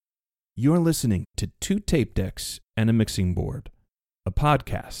You're listening to Two Tape Decks and a Mixing Board, a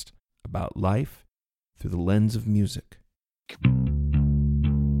podcast about life through the lens of music.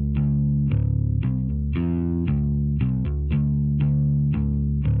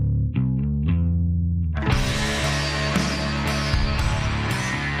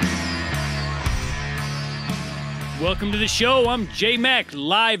 Welcome to the show. I'm J Mac,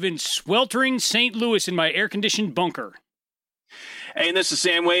 live in sweltering St. Louis in my air-conditioned bunker. Hey, and this is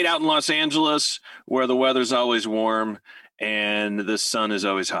Sam Wade out in Los Angeles, where the weather's always warm and the sun is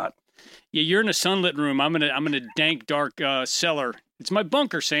always hot. Yeah, you're in a sunlit room. I'm in a dank, dark cellar. It's my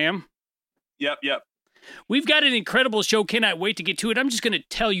bunker, Sam. Yep. We've got an incredible show. Cannot wait to get to it. I'm just going to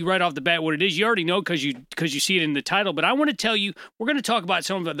tell you right off the bat what it is. You already know because you see it in the title, but I want to tell you we're going to talk about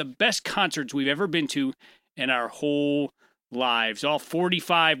some of the best concerts we've ever been to in our whole lives. All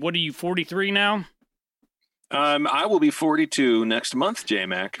 45. What are you, 43 now? I will be 42 next month,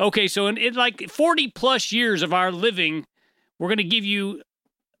 J-Mac. Okay, so in like 40 plus years of our living, we're going to give you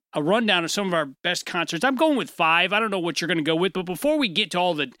a rundown of some of our best concerts. I'm going with 5. I don't know what you're going to go with, but before we get to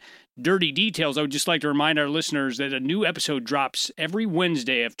all the dirty details, I would just like to remind our listeners that a new episode drops every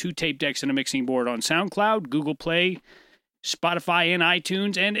Wednesday of Two Tape Decks and a Mixing Board on SoundCloud, Google Play, Spotify, and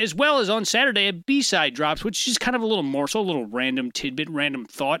iTunes, and as well as on Saturday, a B-side drops, which is kind of a little morsel, a little random tidbit, random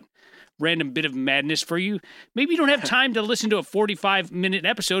thought, random bit of madness for you. Maybe you don't have time to listen to a 45-minute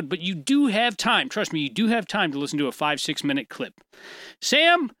episode, but you do have time. Trust me, you do have time to listen to a 5-6 minute clip.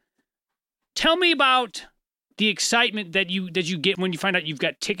 Sam, tell me about the excitement that you get when you find out you've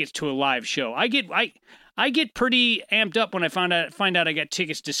got tickets to a live show. I get pretty amped up when I find out I got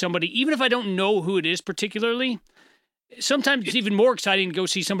tickets to somebody, even if I don't know who it is particularly. Sometimes it's even more exciting to go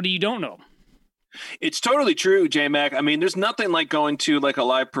see somebody you don't know. It's totally true, J-Mac. I mean, there's nothing like going to like a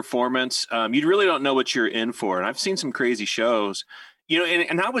live performance. You really don't know what you're in for. And I've seen some crazy shows, you know,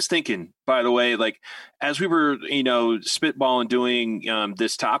 and I was thinking, by the way, like as we were, you know, spitballing doing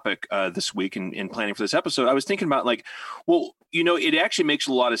this topic this week and planning for this episode, I was thinking about like, well, you know, it actually makes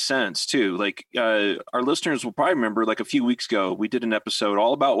a lot of sense too. Like our listeners will probably remember like a few weeks ago, we did an episode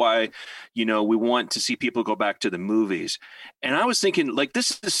all about why, you know, we want to see people go back to the movies. And I was thinking like,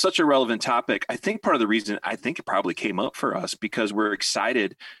 this is such a relevant topic. I think part of the reason I think it probably came up for us because we're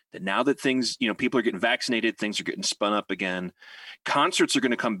excited that now that things, you know, people are getting vaccinated, things are getting spun up again, concerts are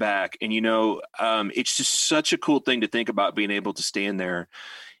going to come back. And, you know, it's just such a cool thing to think about being able to stand there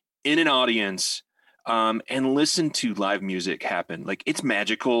in an audience and listen to live music happen. Like it's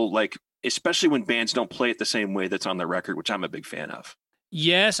magical, like especially when bands don't play it the same way that's on the record, which I'm a big fan of.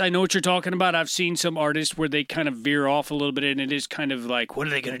 Yes, I know what you're talking about. I've seen some artists where they kind of veer off a little bit, and it is kind of like, what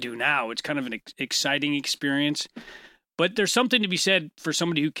are they going to do now? It's kind of an exciting experience. But there's something to be said for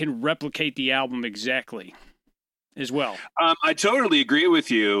somebody who can replicate the album exactly as well. I totally agree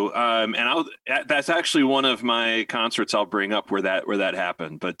with you. And that's actually one of my concerts I'll bring up where that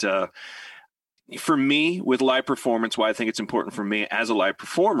happened. But for me, with live performance, why I think it's important for me as a live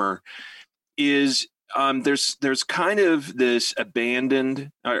performer is there's kind of this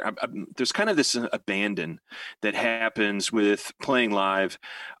abandon that happens with playing live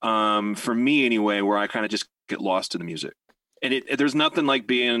for me anyway, where I kind of just get lost in the music. And there's nothing like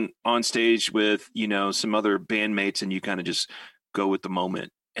being on stage with, you know, some other bandmates and you kind of just go with the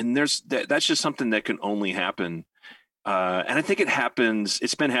moment. And that's just something that can only happen. And I think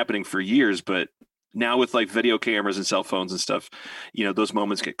it's been happening for years, but now with like video cameras and cell phones and stuff, you know, those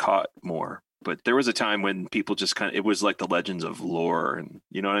moments get caught more. But there was a time when people just it was like the legends of lore, and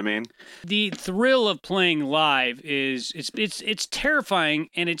you know what I mean? The thrill of playing live is it's terrifying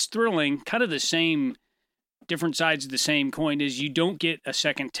and it's thrilling, kind of the same, different sides of the same coin, is you don't get a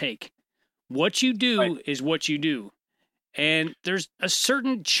second take. What you do is what you do. And there's a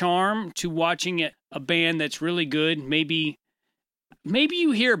certain charm to watching a band that's really good. Maybe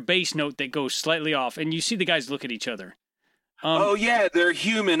you hear a bass note that goes slightly off and you see the guys look at each other. Oh yeah, they're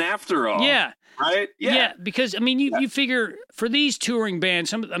human after all. Yeah. Right? Yeah, because I mean you figure for these touring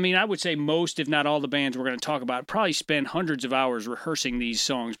bands, I would say most, if not all the bands we're going to talk about probably spend hundreds of hours rehearsing these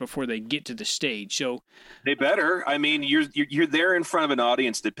songs before they get to the stage. So they better. I mean, you're there in front of an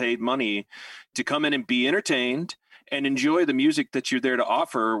audience that paid money to come in and be entertained and enjoy the music that you're there to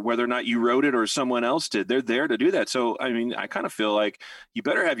offer, whether or not you wrote it or someone else did. They're there to do that. So, I mean, I kind of feel like you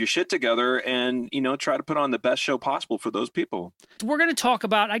better have your shit together and, you know, try to put on the best show possible for those people. We're going to talk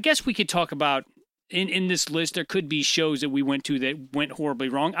about, I guess we could talk about, in this list, there could be shows that we went to that went horribly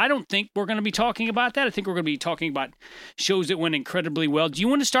wrong. I don't think we're going to be talking about that. I think we're going to be talking about shows that went incredibly well. Do you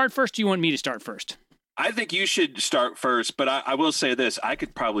want to start first? Or do you want me to start first? I think you should start first, but I will say this. I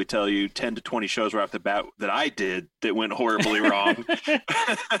could probably tell you 10 to 20 shows right off the bat that I did that went horribly wrong.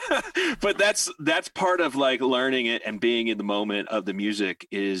 But that's part of like learning it and being in the moment of the music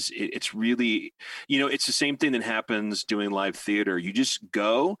it's really, it's the same thing that happens doing live theater. You just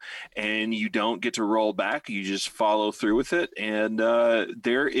go and you don't get to roll back. You just follow through with it. And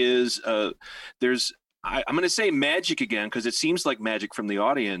I'm going to say magic again because it seems like magic from the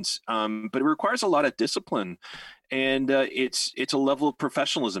audience, but it requires a lot of discipline, and it's a level of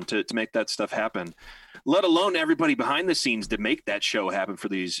professionalism to make that stuff happen. Let alone everybody behind the scenes to make that show happen for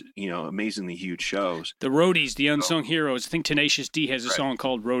these amazingly huge shows. The roadies, the unsung heroes. I think Tenacious D has a song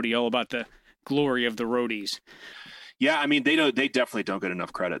called "Roadie," all about the glory of the roadies. Yeah, I mean they definitely don't get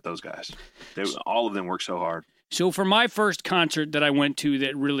enough credit. Those guys, all of them work so hard. So for my first concert that I went to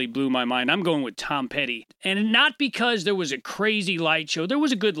that really blew my mind, I'm going with Tom Petty. And not because there was a crazy light show. There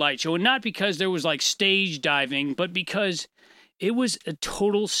was a good light show. And not because there was like stage diving, but because it was a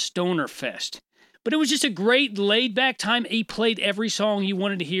total stoner fest. But it was just a great laid-back time. He played every song you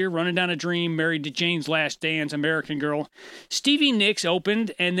wanted to hear, Running Down a Dream, Married to Jane's Last Dance, American Girl. Stevie Nicks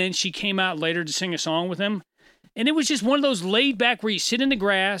opened, and then she came out later to sing a song with him. And it was just one of those laid-back where you sit in the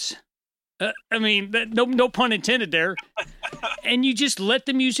grass. No pun intended there. And you just let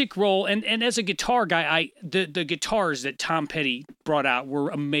the music roll. And as a guitar guy, the guitars that Tom Petty brought out were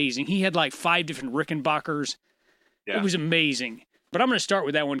amazing. He had like 5 different Rickenbackers. Yeah. It was amazing. But I'm going to start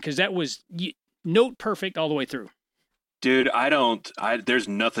with that one because that was note perfect all the way through. Dude, there's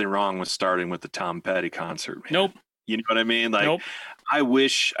nothing wrong with starting with the Tom Petty concert, man. Nope. You know what I mean? Like, nope. I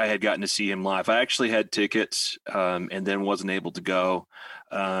wish I had gotten to see him live. I actually had tickets and then wasn't able to go.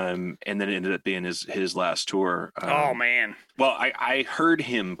 And then it ended up being his last tour. Oh, man. Well, I heard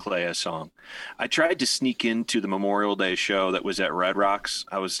him play a song. I tried to sneak into the Memorial Day show that was at Red Rocks.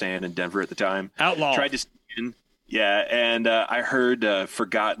 I was staying in Denver at the time. Outlaw. Tried to sneak in. Yeah, and I heard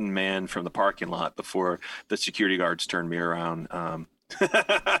Forgotten Man from the parking lot before the security guards turned me around.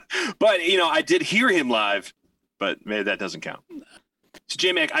 But, I did hear him live, but maybe that doesn't count. So,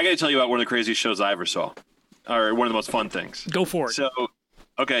 J-Mac, I got to tell you about one of the craziest shows I ever saw, or one of the most fun things. Go for it.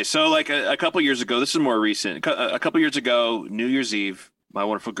 So like a couple years ago, this is more recent. A couple years ago, New Year's Eve, my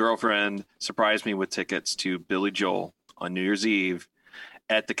wonderful girlfriend surprised me with tickets to Billy Joel on New Year's Eve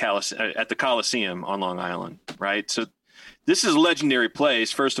at the Coliseum on Long Island, right? So this is a legendary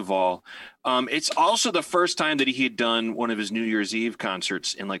place, first of all. It's also the first time that he had done one of his New Year's Eve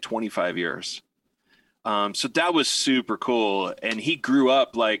concerts in like 25 years. So that was super cool. And he grew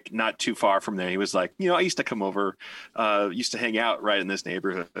up like not too far from there. He was like, I used to come over, used to hang out right in this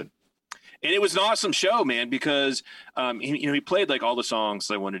neighborhood. And it was an awesome show, man, because, he played like all the songs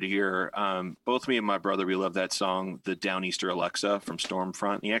I wanted to hear. Both me and my brother, we love that song, the Downeaster Alexa from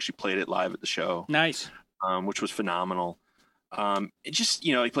Stormfront. He actually played it live at the show. Nice. Which was phenomenal. It just,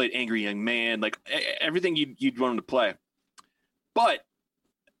 he played Angry Young Man, like everything you'd want him to play. But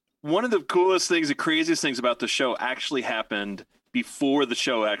one of the coolest things, the craziest things about the show actually happened before the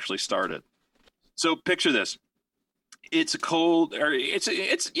show actually started. So picture this. It's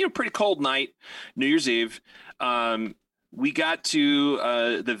a pretty cold night, New Year's Eve. We got to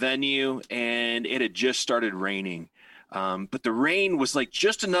the venue and it had just started raining. But the rain was like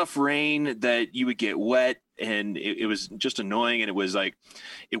just enough rain that you would get wet, and it was just annoying. And it was like,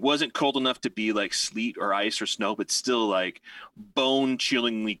 it wasn't cold enough to be like sleet or ice or snow, but still like bone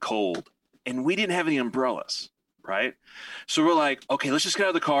chillingly cold. And we didn't have any umbrellas, right? So we're like, okay, let's just get out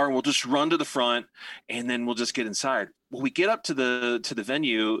of the car and we'll just run to the front and then we'll just get inside. Well, we get up to the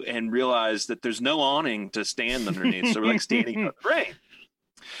venue and realize that there's no awning to stand underneath. So we're like standing in the rain.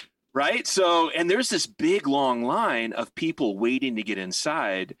 Right. So, and there's this big long line of people waiting to get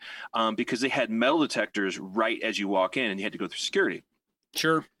inside because they had metal detectors right as you walk in and you had to go through security.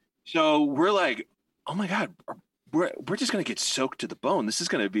 Sure. So we're like, oh my God, we're just going to get soaked to the bone. This is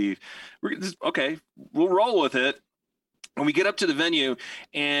going to be okay. We'll roll with it. And we get up to the venue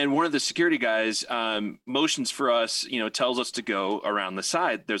and one of the security guys motions for us, tells us to go around the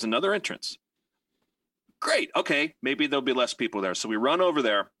side. There's another entrance. Great. Okay. Maybe there'll be less people there. So we run over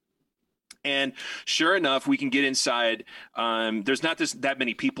there. And sure enough, we can get inside. There's not that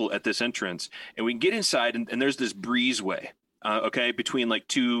many people at this entrance, and we can get inside, and there's this breezeway, between like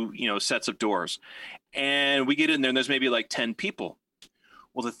two, sets of doors. And we get in there, and there's maybe like 10 people.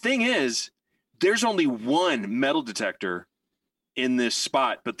 Well, the thing is, there's only one metal detector in this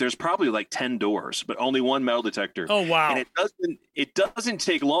spot, but there's probably like 10 doors, but only one metal detector. Oh, wow. And it doesn't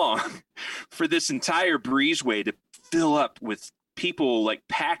take long for this entire breezeway to fill up with people like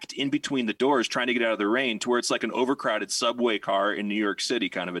packed in between the doors trying to get out of the rain to where it's like an overcrowded subway car in New York City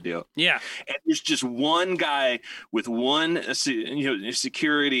kind of a deal. Yeah. And there's just one guy with one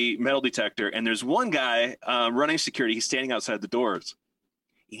security metal detector, and there's one guy running security. He's standing outside the doors.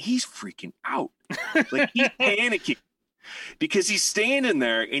 And he's freaking out. Like he's panicking. Because he's standing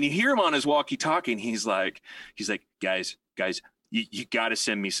there and you hear him on his walkie-talkie, and he's like, guys, you got to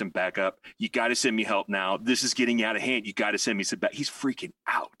send me some backup. You got to send me help now. This is getting out of hand. You got to send me some back. He's freaking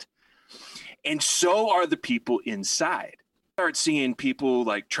out. And so are the people inside. Start seeing people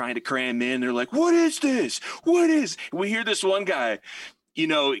like trying to cram in. They're like, what is this? What is? We hear this one guy,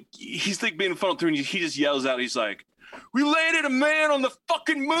 he's like being funneled through, and he just yells out, he's like, we landed a man on the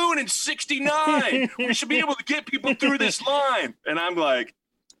fucking moon in 1969. We should be able to get people through this line. And I'm like,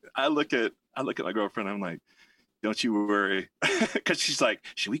 I look at my girlfriend. I'm like, don't you worry. Because she's like,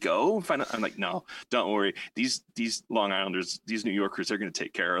 should we go and find out? I'm like, no, don't worry. These Long Islanders, these New Yorkers, they're going to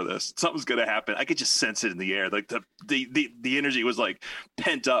take care of this. Something's going to happen. I could just sense it in the air. Like the energy was like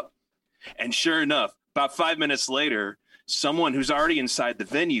pent up. And sure enough, about 5 minutes later, someone who's already inside the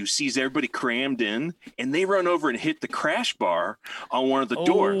venue sees everybody crammed in, and they run over and hit the crash bar on one of the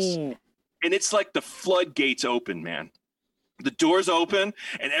doors. And it's like the floodgates open, man. The doors open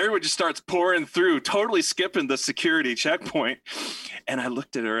and everyone just starts pouring through, totally skipping the security checkpoint. And I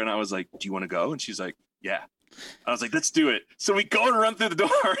looked at her and I was like, do you want to go? And she's like, yeah. I was like, let's do it. So we go and run through the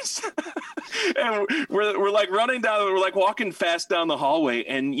doors and we're like running down, we're like walking fast down the hallway.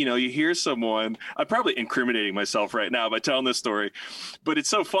 And, you hear someone, I'm probably incriminating myself right now by telling this story, but it's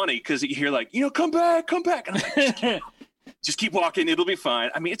so funny because you hear like, come back. And I'm like, just keep walking. It'll be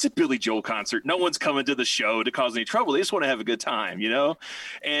fine. I mean, it's a Billy Joel concert. No one's coming to the show to cause any trouble. They just want to have a good time,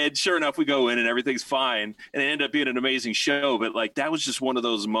 And sure enough, we go in and everything's fine. And it ended up being an amazing show. But like, that was just one of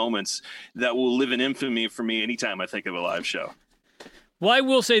those moments that will live in infamy for me anytime I think of a live show. Well, I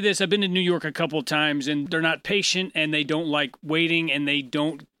will say this. I've been to New York a couple of times, and they're not patient, and they don't like waiting, and they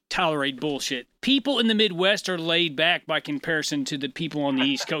don't tolerate bullshit. People in the Midwest are laid back by comparison to the people on the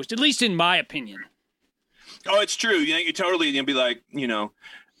East Coast, at least in my opinion. Oh, it's true. You totally, you'll be like,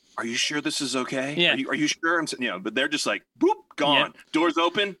 are you sure this is okay? Yeah. Are you sure? But they're just like, boop, gone. Yeah. Doors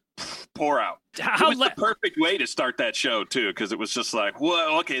open, pour out. It was the perfect way to start that show, too, because it was just like,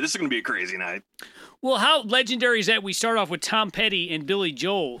 well, okay, this is going to be a crazy night. Well, how legendary is that? We start off with Tom Petty and Billy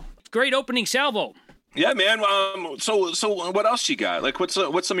Joel. Great opening salvo. Yeah, man. So what else you got? Like, what's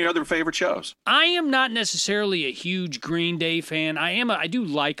some of your other favorite shows? I am not necessarily a huge Green Day fan. I do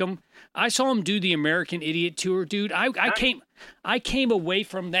like them. I saw them do the American Idiot tour, dude. I came away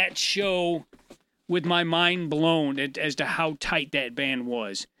from that show with my mind blown as to how tight that band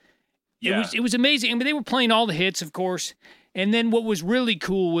was. Yeah. It was amazing. I mean, they were playing all the hits, of course. And then what was really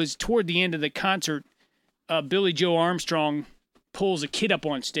cool was toward the end of the concert, Billy Joe Armstrong pulls a kid up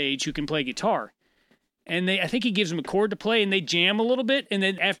on stage who can play guitar. And I think he gives him a chord to play, and they jam a little bit. And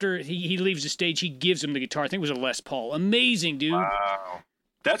then after he leaves the stage, he gives him the guitar. I think it was a Les Paul. Amazing, dude. Wow.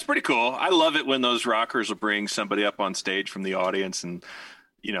 That's pretty cool. I love it when those rockers will bring somebody up on stage from the audience, and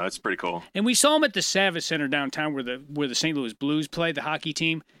it's pretty cool. And we saw him at the Savvis Center downtown where the St. Louis Blues play, the hockey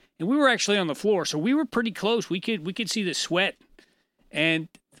team, and we were actually on the floor, so we were pretty close. We could see the sweat. And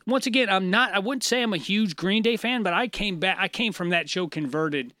once again, I wouldn't say I'm a huge Green Day fan, but I came from that show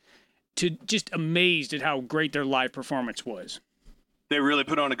converted to just amazed at how great their live performance was. They really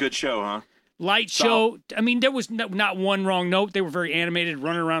put on a good show, huh? Light show. I mean, there was not one wrong note. They were very animated,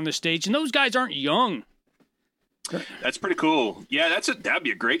 running around the stage, and those guys aren't young. That's pretty cool. Yeah, that'd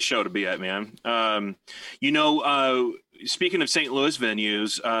be a great show to be at, man. Speaking of St. Louis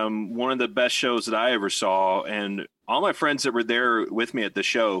venues, one of the best shows that I ever saw, and all my friends that were there with me at the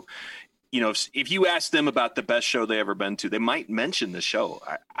show, if you ask them about the best show they ever been to, they might mention the show.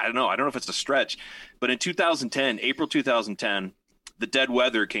 I don't know. I don't know if it's a stretch, but in April 2010, the Dead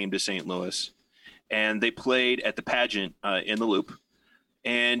Weather came to St. Louis, and they played at the Pageant in the Loop,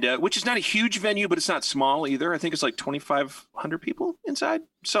 and which is not a huge venue, but it's not small either. I think it's like 2,500 people inside,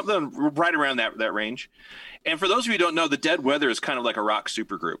 something right around that range. And for those of you who don't know, the Dead Weather is kind of like a rock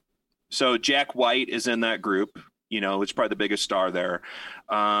supergroup. So Jack White is in that group. It's probably the biggest star there.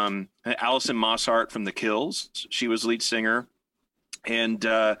 Alison Mosshart from The Kills, she was lead singer. And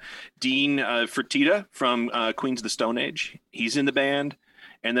Dean Fertitta from Queens of the Stone Age, he's in the band.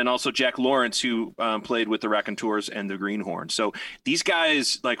 And then also Jack Lawrence, who played with the Raconteurs and the Greenhorn. So these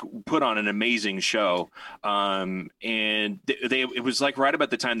guys put on an amazing show. And it was right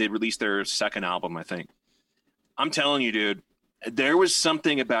about the time they released their second album, I think. I'm telling you, dude, there was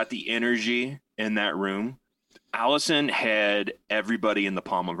something about the energy in that room. Allison had everybody in the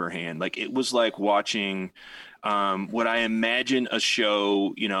palm of her hand. It was like watching What I imagine a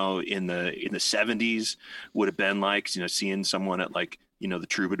show, in the 70s would have been like, seeing someone at like, the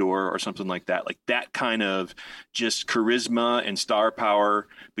Troubadour or something like that kind of just charisma and star power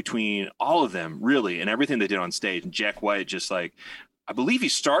between all of them, really, and everything they did on stage. And Jack White, just like, I believe he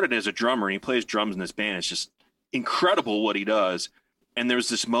started as a drummer and he plays drums in this band. It's just incredible what he does. And there's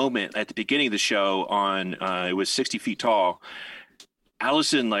this moment at the beginning of the show on, it was 60 Feet Tall.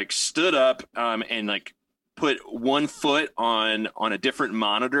 Allison like stood up and like put one foot on a different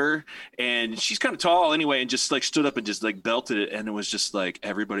monitor, and she's kind of tall anyway, and just like stood up and just like belted it. And it was just like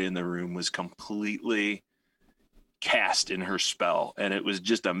everybody in the room was completely cast in her spell. And it was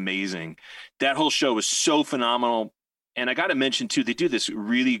just amazing. That whole show was so phenomenal. And I got to mention too, they do this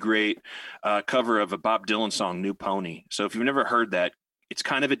really great cover of a Bob Dylan song, New Pony. So if you've never heard that, it's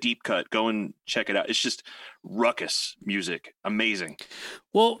kind of a deep cut. Go and check it out. It's just ruckus music. Amazing.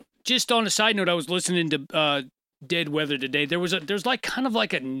 Well, just on a side note, I was listening to Dead Weather today. There's like kind of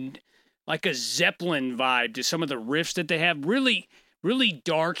like a Zeppelin vibe to some of the riffs that they have. Really, really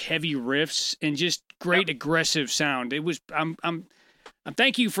dark, heavy riffs and just great aggressive sound. It was. I'm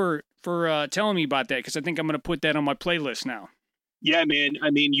thank you for telling me about that, because I think I'm going to put that on my playlist now. Yeah, man.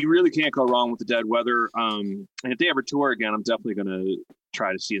 I mean, you really can't go wrong with the Dead Weather. And if they ever tour again, I'm definitely going to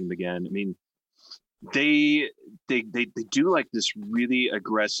try to see them again. I mean, they do like this really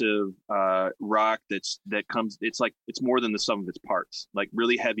aggressive rock it's more than the sum of its parts, like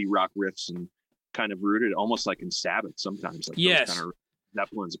really heavy rock riffs and kind of rooted almost like in Sabbath sometimes. Like yes, those kind of,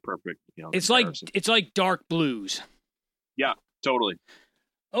 Zeppelin's a perfect. It's comparison. like dark blues. Yeah, totally.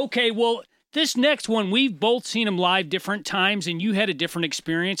 Okay, well, this next one, we've both seen them live different times, and you had a different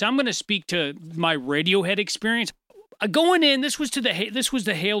experience. I'm going to speak to my Radiohead experience. Going in, this was the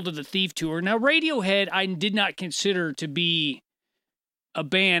Hail to the Thief tour. Now, Radiohead, I did not consider to be a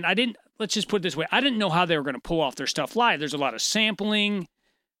band. Let's just put it this way. I didn't know how they were going to pull off their stuff live. There's a lot of sampling,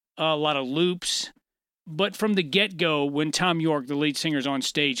 a lot of loops. But from the get-go, when Tom York, the lead singer, is on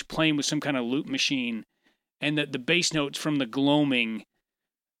stage playing with some kind of loop machine, and the bass notes from the gloaming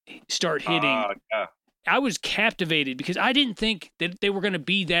start hitting, I was captivated because I didn't think that they were going to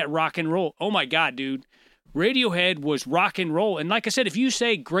be that rock and roll. Oh, my God, dude. Radiohead was rock and roll. And like I said, if you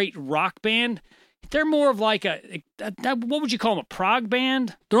say great rock band, they're more of like what would you call them, a prog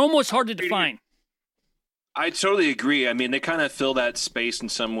band? They're almost hard to define. I totally agree. I mean, they kind of fill that space in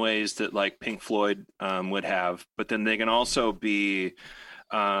some ways that like Pink Floyd would have, but then they can also be,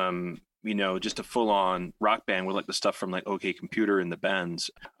 just a full-on rock band with like the stuff from like OK Computer and the Bends.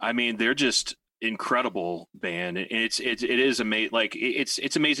 I mean, they're just incredible band. It is amazing. Like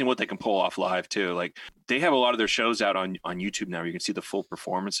it's amazing what they can pull off live too. Like they have a lot of their shows out on YouTube now. You can see the full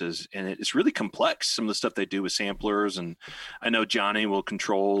performances, and it's really complex. Some of the stuff they do with samplers, and I know Johnny will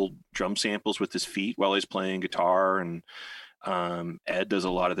control drum samples with his feet while he's playing guitar, and Ed does a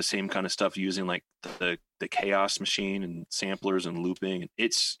lot of the same kind of stuff using like the Chaos machine and samplers and looping.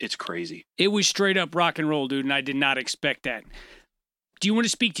 It's crazy. It was straight up rock and roll, dude, and I did not expect that. Do you want to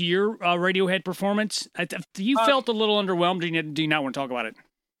speak to your Radiohead performance? You felt a little underwhelmed. Do you not want to talk about it?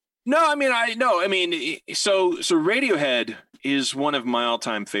 No, so Radiohead is one of my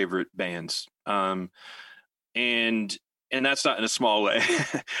all-time favorite bands. And that's not in a small way.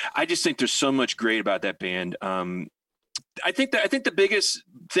 I just think there's so much great about that band. I think the biggest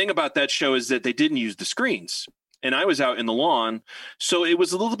thing about that show is that they didn't use the screens. And I was out in the lawn, so it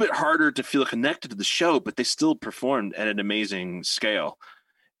was a little bit harder to feel connected to the show, but they still performed at an amazing scale.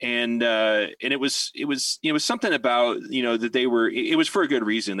 And it was something about, that it was for a good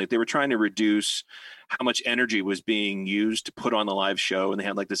reason. Like they were trying to reduce how much energy was being used to put on the live show. And they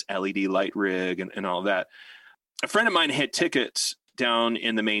had like this LED light rig and all that. A friend of mine had tickets down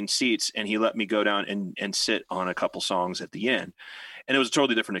in the main seats, and he let me go down and sit on a couple songs at the end. And it was a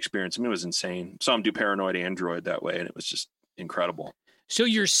totally different experience. I mean, it was insane. Saw him do Paranoid Android that way, and it was just incredible. So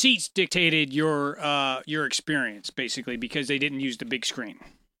your seats dictated your experience, basically, because they didn't use the big screen.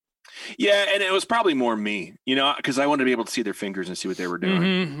 Yeah, and it was probably more me, because I wanted to be able to see their fingers and see what they were doing.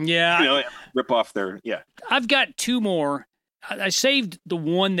 Mm-hmm, yeah. Rip off their, yeah. I've got two more. I saved the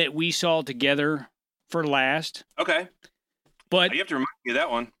one that we saw together for last. Okay. But you have to remind me of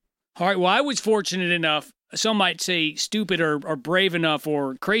that one. All right, well, I was fortunate enough, some might say stupid or brave enough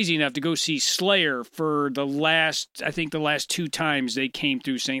or crazy enough to go see Slayer for the last two times they came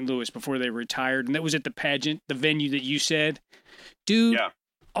through St. Louis before they retired. And that was at the Pageant, the venue that you said. Dude, yeah.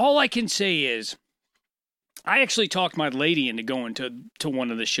 All I can say is I actually talked my lady into going to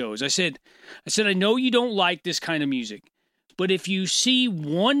one of the shows. I said, I know you don't like this kind of music, but if you see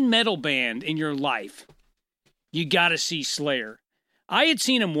one metal band in your life, you got to see Slayer. I had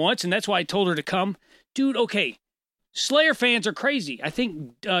seen him once, and that's why I told her to come. Dude, okay. Slayer fans are crazy. I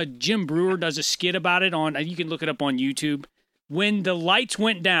think Jim Brewer does a skit about it you can look it up on YouTube. When the lights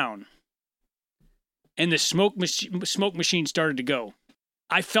went down and the smoke machine started to go,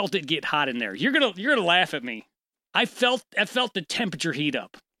 I felt it get hot in there. You're gonna laugh at me. I felt the temperature heat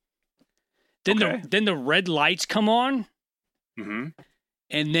up. Then the red lights come on. Mm-hmm.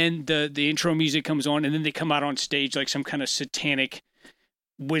 And then the intro music comes on, and then they come out on stage like some kind of satanic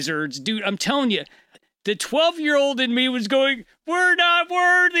wizards. Dude, I'm telling you, the 12-year-old in me was going, "We're not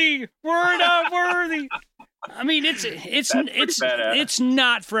worthy. We're not worthy." I mean, it's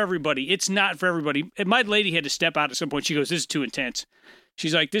not for everybody. It's not for everybody. And my lady had to step out at some point. She goes, "This is too intense."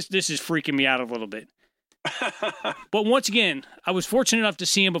 She's like, "This is freaking me out a little bit." But once again, I was fortunate enough to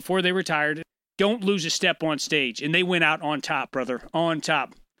see them before they retired. Don't lose a step on stage. And they went out on top, brother. On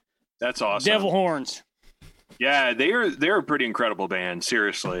top. That's awesome. Devil horns. Yeah, they're a pretty incredible band,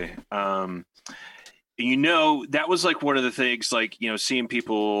 seriously. That was like one of the things, like, seeing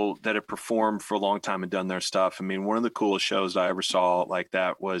people that have performed for a long time and done their stuff. I mean, one of the coolest shows I ever saw like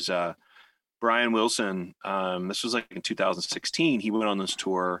that was Brian Wilson. This was like in 2016. He went on this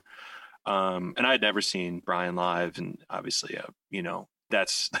tour. And I had never seen Brian live. And obviously,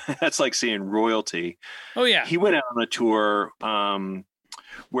 that's like seeing royalty. Oh yeah. He went out on a tour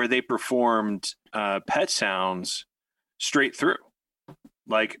where they performed Pet Sounds straight through,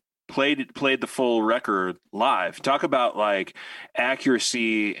 like played the full record live. Talk about like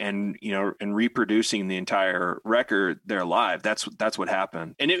accuracy and reproducing the entire record there live. That's what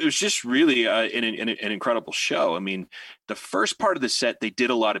happened, and it was just really an incredible show. I mean, the first part of the set they did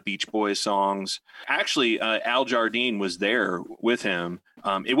a lot of Beach Boys songs. Actually, Al Jardine was there with him.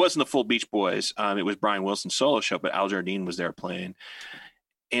 It wasn't the full Beach Boys. It was Brian Wilson's solo show, but Al Jardine was there playing.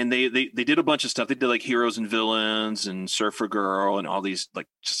 And they did a bunch of stuff. They did like Heroes and Villains and Surfer Girl and all these, like,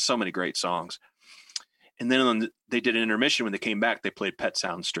 just so many great songs. And then they did an intermission. When they came back, they played Pet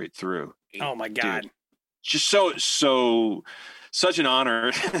Sounds straight through. Oh my God. Dude, just such an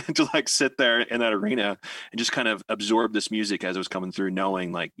honor to like sit there in that arena and just kind of absorb this music as it was coming through,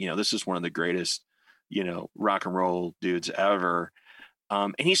 knowing like, this is one of the greatest, rock and roll dudes ever.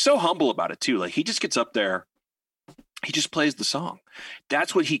 And he's so humble about it too. Like, he just gets up there. He just plays the song.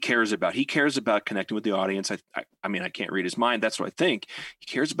 That's what he cares about. He cares about connecting with the audience. I mean, I can't read his mind. That's what I think. He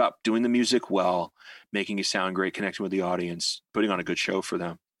cares about doing the music well, making it sound great, connecting with the audience, putting on a good show for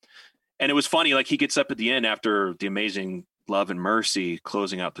them. And it was funny, like, he gets up at the end after the amazing Love and Mercy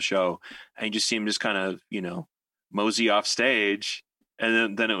closing out the show, and you just see him just kind of, mosey off stage,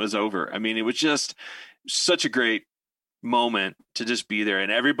 and then it was over. I mean, it was just such a great moment to just be there,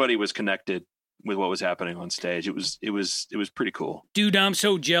 and everybody was connected with what was happening on stage. It was pretty cool. Dude, I'm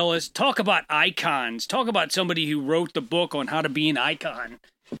so jealous. Talk about icons. Talk about somebody who wrote the book on how to be an icon.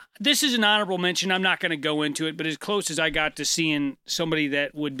 This is an honorable mention. I'm not going to go into it, but as close as I got to seeing somebody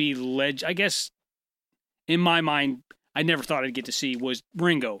that would be I guess in my mind, I never thought I'd get to see was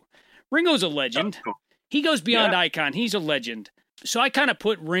Ringo. Ringo's a legend. Oh, cool. He goes beyond icon. He's a legend. So I kind of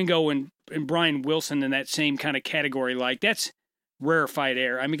put Ringo and Brian Wilson in that same kind of category. Like, that's rarefied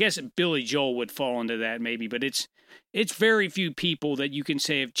air. I mean, I guess Billy Joel would fall into that maybe, but it's very few people that you can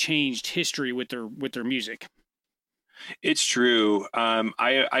say have changed history with their music. It's true.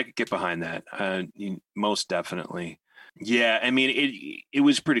 I could get behind that. Most definitely. Yeah. I mean, it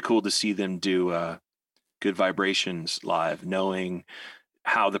was pretty cool to see them do Good Vibrations live, knowing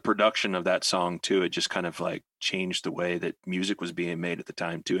how the production of that song too, it just kind of like changed the way that music was being made at the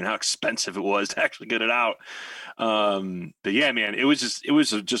time too, and how expensive it was to actually get it out. But yeah, man, it was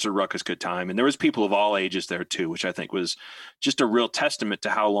just a ruckus good time. And there was people of all ages there too, which I think was just a real testament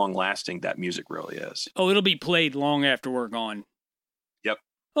to how long lasting that music really is. Oh, it'll be played long after we're gone. Yep.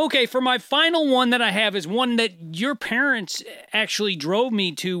 Okay. For my final one that I have is one that your parents actually drove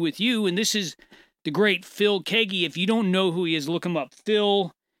me to with you. And this is the great Phil Keaggy. If you don't know who he is, look him up.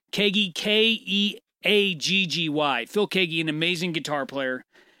 Phil Keaggy, Keaggy. Phil Keaggy, an amazing guitar player.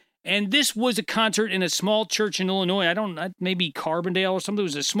 And this was a concert in a small church in Illinois. Maybe Carbondale or something. It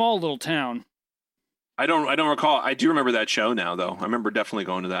was a small little town. I don't recall. I do remember that show now, though. I remember definitely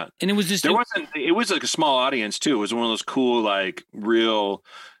going to that. And it was just... It was like a small audience, too. It was one of those cool, like, real...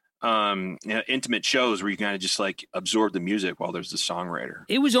 intimate shows where you kind of just like absorb the music while there's the songwriter.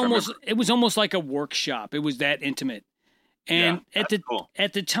 It was almost like a workshop. It was that intimate. And at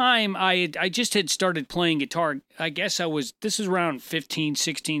the time I just had started playing guitar. I guess this was around 15,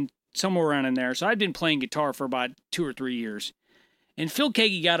 16, somewhere around in there. So I'd been playing guitar for about 2 or 3 years. And Phil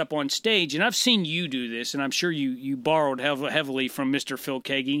Keaggy got up on stage, and I've seen you do this, and I'm sure you borrowed heavily from Mr. Phil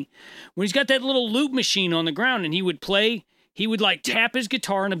Keaggy. When he's got that little loop machine on the ground and he would play, he would like tap his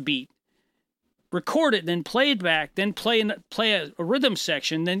guitar on a beat. record it, then play it back, then play a rhythm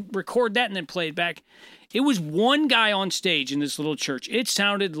section, then record that, and then play it back. It was one guy on stage in this little church. It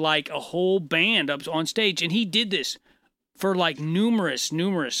sounded like a whole band up on stage, and he did this for like numerous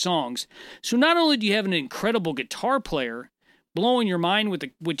songs. So not only do you have an incredible guitar player blowing your mind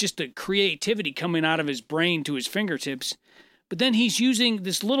with just the creativity coming out of his brain to his fingertips, but then he's using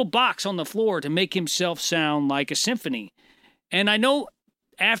this little box on the floor to make himself sound like a symphony. And I know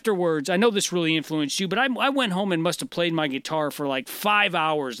afterwards, I know this really influenced you, but I went home and must have played my guitar for like 5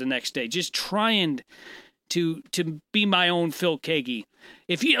 hours the next day, just trying to be my own Phil Keaggy.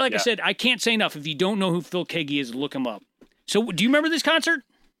 If you, like I said, I can't say enough. If you don't know who Phil Keaggy is, look him up. So do you remember this concert?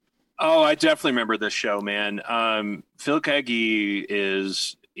 Oh, I definitely remember this show, man. Phil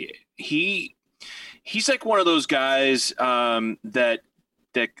Keaggy he's like one of those guys that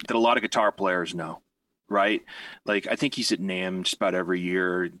a lot of guitar players know, right? Like I think he's at NAMM just about every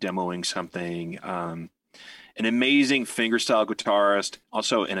year demoing something. An amazing fingerstyle guitarist,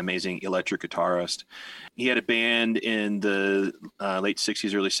 also an amazing electric guitarist. He had a band in the late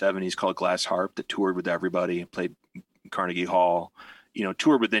 60s, early 70s called Glass Harp that toured with everybody, played Carnegie Hall,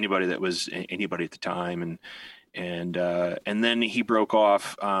 toured with anybody that was anybody at the time. And then he broke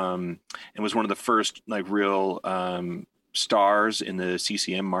off and was one of the first like real stars in the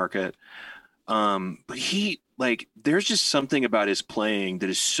CCM market. But there's just something about his playing that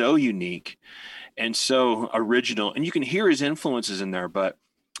is so unique and so original, and you can hear his influences in there, but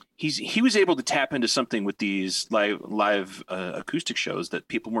he was able to tap into something with these live acoustic shows that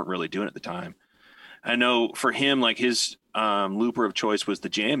people weren't really doing at the time. I know for him, like his looper of choice was the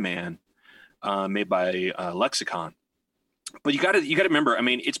Jam Man, made by Lexicon. But you got to remember, I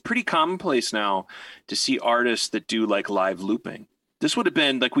mean, it's pretty commonplace now to see artists that do like live looping. This would have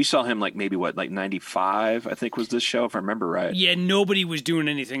been like, we saw him like maybe like 95, I think was this show, if I remember right. Yeah, nobody was doing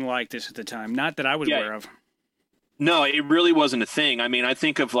anything like this at the time. Not that I was aware of. No, it really wasn't a thing. I mean, I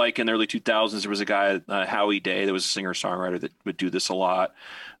think of like in the early 2000s, there was a guy, Howie Day, that was a singer-songwriter that would do this a lot.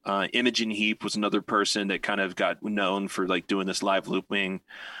 Imogen Heap was another person that kind of got known for like doing this live looping.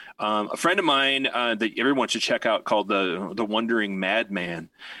 A friend of mine that everyone should check out called the Wandering Madman.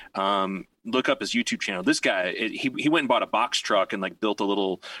 Look up his YouTube channel. This guy, he went and bought a box truck and like built a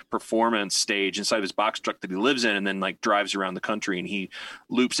little performance stage inside of his box truck that he lives in, and then like drives around the country, and he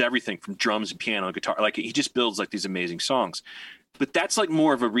loops everything from drums and piano and guitar. Like he just builds like these amazing songs. But that's like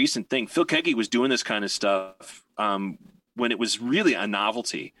more of a recent thing. Phil Keaggy was doing this kind of stuff when it was really a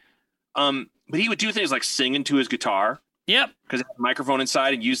novelty. But he would do things like sing into his guitar. Yep. Because it had a microphone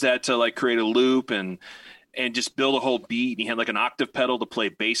inside, and use that to like create a loop and just build a whole beat. And he had like an octave pedal to play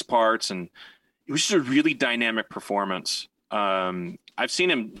bass parts, and it was just a really dynamic performance. I've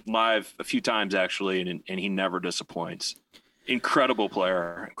seen him live a few times actually, and he never disappoints. Incredible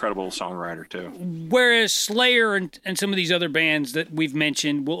player, incredible songwriter too. Whereas Slayer and some of these other bands that we've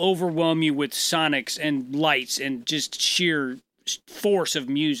mentioned will overwhelm you with sonics and lights and just sheer force of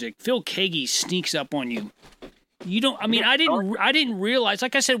music, Phil Keaggy sneaks up on you. You don't. I mean, I didn't realize.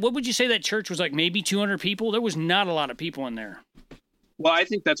 Like I said, what would you say that church was like? Maybe 200 people. There was not a lot of people in there. Well, I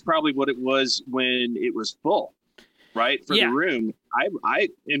think that's probably what it was when it was full, right? For the room. I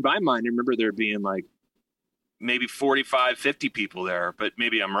in my mind, I remember there being like maybe 45, 50 people there, but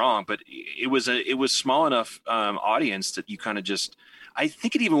maybe I'm wrong. But it was small enough audience that you kind of just. I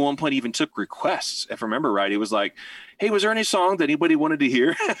think it even one point even took requests, if I remember right. It was like, hey, was there any song that anybody wanted to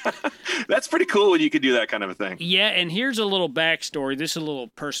hear? That's pretty cool when you could do that kind of a thing. Yeah, and here's a little backstory. This is a little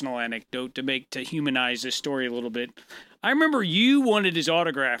personal anecdote to humanize this story a little bit. I remember you wanted his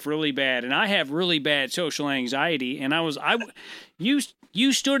autograph really bad, and I have really bad social anxiety, and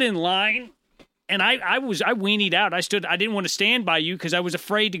you stood in line, and I weenied out. I didn't want to stand by you because I was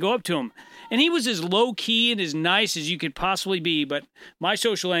afraid to go up to him. And he was as low-key and as nice as you could possibly be, but my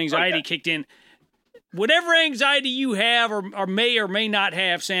social anxiety kicked in. Whatever anxiety you have or may not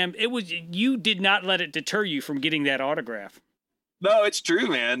have, Sam, you did not let it deter you from getting that autograph. No, it's true,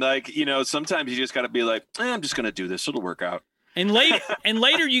 man. Like, sometimes you just got to be like, I'm just going to do this. It'll work out. And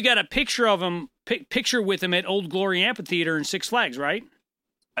later you got a picture of him, picture with him at Old Glory Amphitheater in Six Flags, right?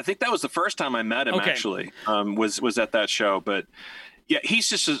 I think that was the first time I met him, actually, was at that show. But yeah, he's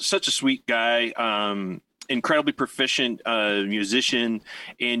just such a sweet guy, incredibly proficient musician,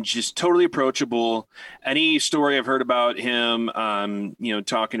 and just totally approachable. Any story I've heard about him,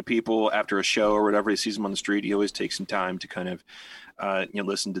 talking to people after a show or whatever, he sees them on the street, he always takes some time to kind of,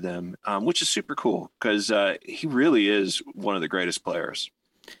 listen to them, which is super cool because he really is one of the greatest players.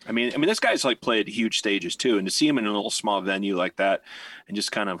 I mean, this guy's like played huge stages too, and to see him in a little small venue like that, and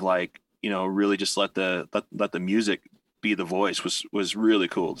just kind of like, really just let the music be the voice was really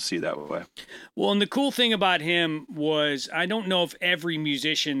cool to see that way. Well, and the cool thing about him was, I don't know if every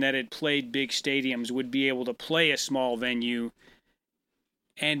musician that had played big stadiums would be able to play a small venue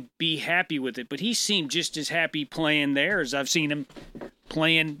and be happy with it, but he seemed just as happy playing there as I've seen him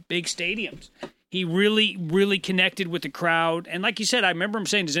playing big stadiums. He really, really connected with the crowd. And like you said, I remember him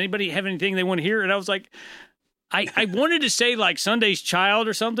saying, does anybody have anything they want to hear? And I was like, I wanted to say like Sunday's Child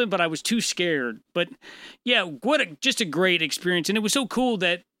or something, but I was too scared. But yeah, just a great experience. And it was so cool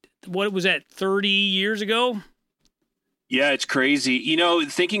that, what was that, 30 years ago? Yeah, it's crazy. You know,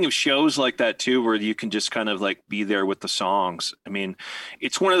 thinking of shows like that too, where you can just kind of like be there with the songs. I mean,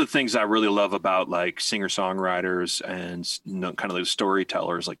 it's one of the things I really love about like singer-songwriters and, you know, kind of those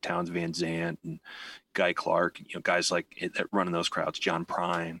storytellers like Townes Van Zandt and Guy Clark, you know, guys like that run in those crowds, John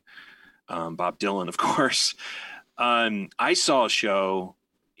Prine, Bob Dylan, of course. I saw a show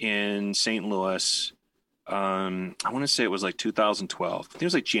in St. Louis. I want to say it was like 2012. I think it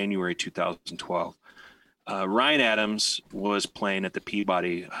was like January 2012. Ryan Adams was playing at the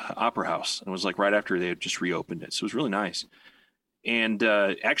Peabody Opera House, and it was like right after they had just reopened it. So it was really nice. And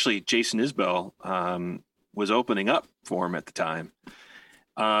actually, Jason Isbell was opening up for him at the time.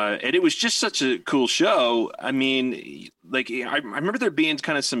 And it was just such a cool show. I mean, like I remember there being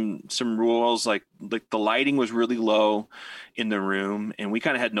kind of some rules, like the lighting was really low in the room, and we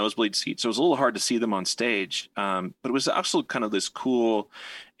kind of had nosebleed seats, so it was a little hard to see them on stage. But it was also kind of this cool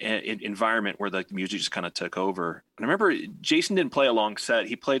environment where the music just kind of took over. And I remember Jason didn't play a long set.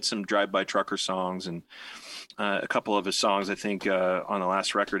 He played some Drive-By Trucker songs and a couple of his songs, I think, on the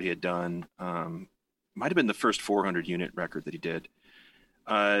last record he had done. Might have been the first 400 unit record that he did.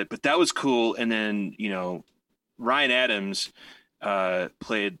 But that was cool. And then, you know, Ryan Adams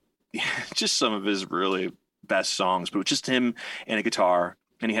played just some of his really best songs, but it was just him and a guitar,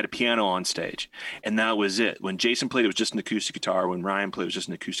 and he had a piano on stage, and that was it. When Jason played, it was just an acoustic guitar. When Ryan played, it was just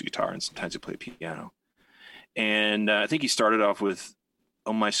an acoustic guitar, and sometimes he played piano. And I think he started off with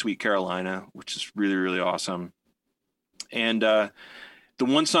 "Oh My Sweet Carolina," which is really, really awesome. And the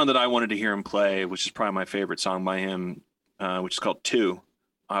one song that I wanted to hear him play, which is probably my favorite song by him, which is called "Two,"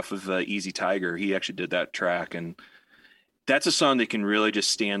 off of Easy Tiger. He actually did that track, and that's a song that can really just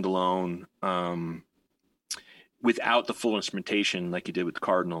stand alone without the full instrumentation like he did with the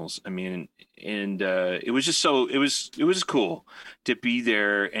Cardinals. I mean, and it was just it was cool to be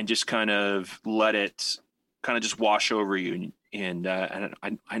there and just kind of let it kind of just wash over you. And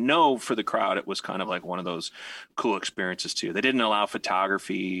I know for the crowd, it was kind of like one of those cool experiences too. They didn't allow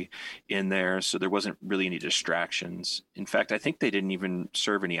photography in there, so there wasn't really any distractions. In fact, I think they didn't even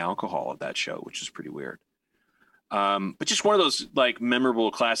serve any alcohol at that show, which is pretty weird. But just one of those like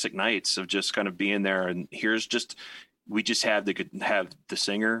memorable classic nights of just kind of being there, and we just have the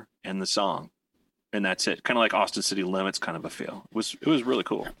singer and the song, and that's it. Kind of like Austin City Limits kind of a feel. It was really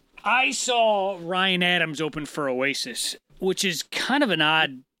cool. I saw Ryan Adams open for Oasis, which is kind of an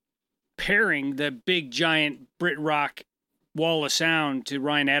odd pairing, the big giant Brit rock wall of sound, to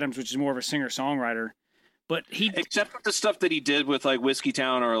Ryan Adams, which is more of a singer-songwriter. But except for the stuff that he did with like Whiskey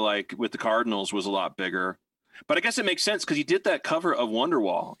Town or like with the Cardinals was a lot bigger. But I guess it makes sense because he did that cover of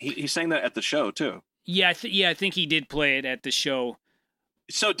Wonderwall. He sang that at the show too. Yeah, I think he did play it at the show.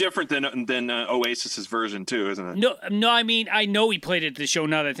 It's so different than Oasis's version too, isn't it? No. I mean, I know he played it at the show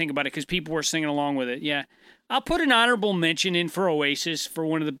now that I think about it, because people were singing along with it. Yeah, I'll put an honorable mention in for Oasis for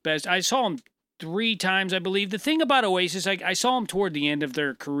one of the best. I saw him 3 times, I believe. The thing about Oasis, I saw them toward the end of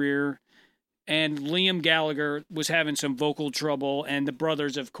their career, and Liam Gallagher was having some vocal trouble, and the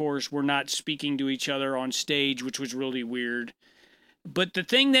brothers, of course, were not speaking to each other on stage, which was really weird. But the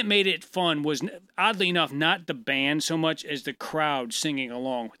thing that made it fun was, oddly enough, not the band so much as the crowd singing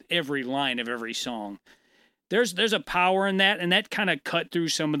along with every line of every song. There's a power in that, and that kind of cut through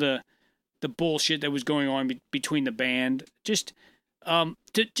some of the bullshit that was going on between the band. Just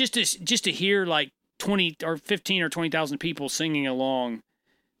to hear like 20 or 15 or 20,000 people singing along.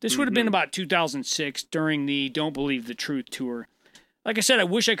 This would have been about 2006 during the Don't Believe the Truth tour. Like I said, I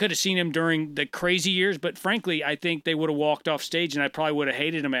wish I could have seen him during the crazy years, but frankly, I think they would have walked off stage, and I probably would have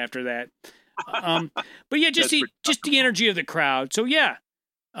hated him after that. But yeah, just the energy of the crowd. So yeah,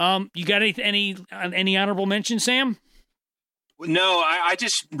 you got any honorable mentions, Sam? No, I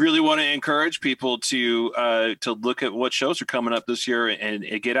just really want to encourage people to look at what shows are coming up this year and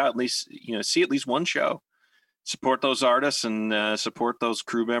get out, at least, see at least one show. Support those artists and support those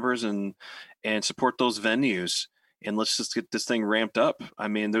crew members and support those venues. And let's just get this thing ramped up. I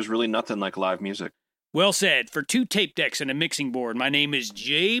mean, there's really nothing like live music. Well said. For 2 tape decks and a mixing board, my name is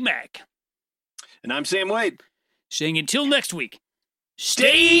J Mac. And I'm Sam Wade. Saying until next week,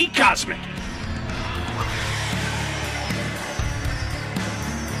 stay cosmic.